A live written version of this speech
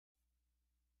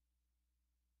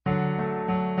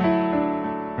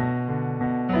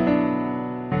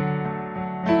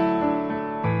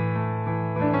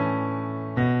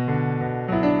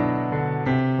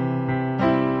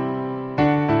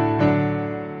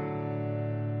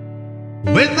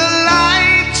When the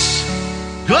lights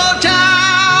go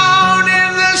down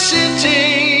in the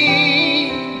city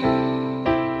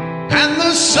and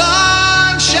the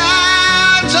sun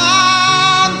shines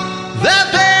on the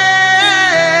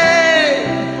bay,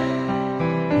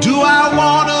 do I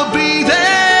want to be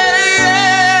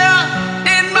there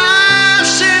in my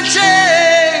city?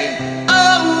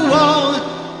 Oh,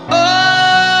 oh,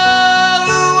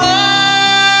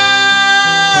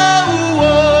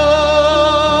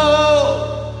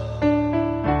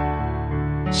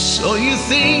 so you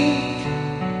think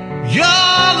you're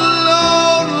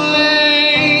lonely?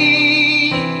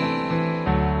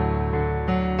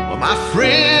 Well, my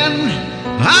friend,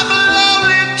 I'm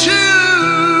lonely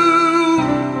too.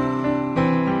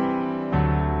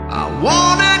 I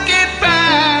wanna get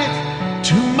back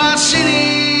to my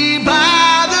city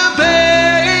by the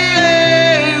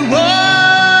bay. Whoa,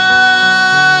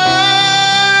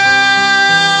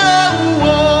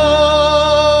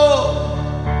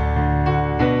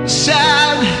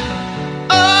 sad.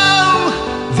 Oh,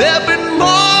 there've been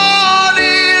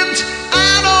mornings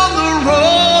out on the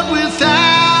road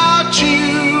without you,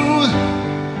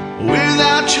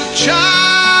 without your child.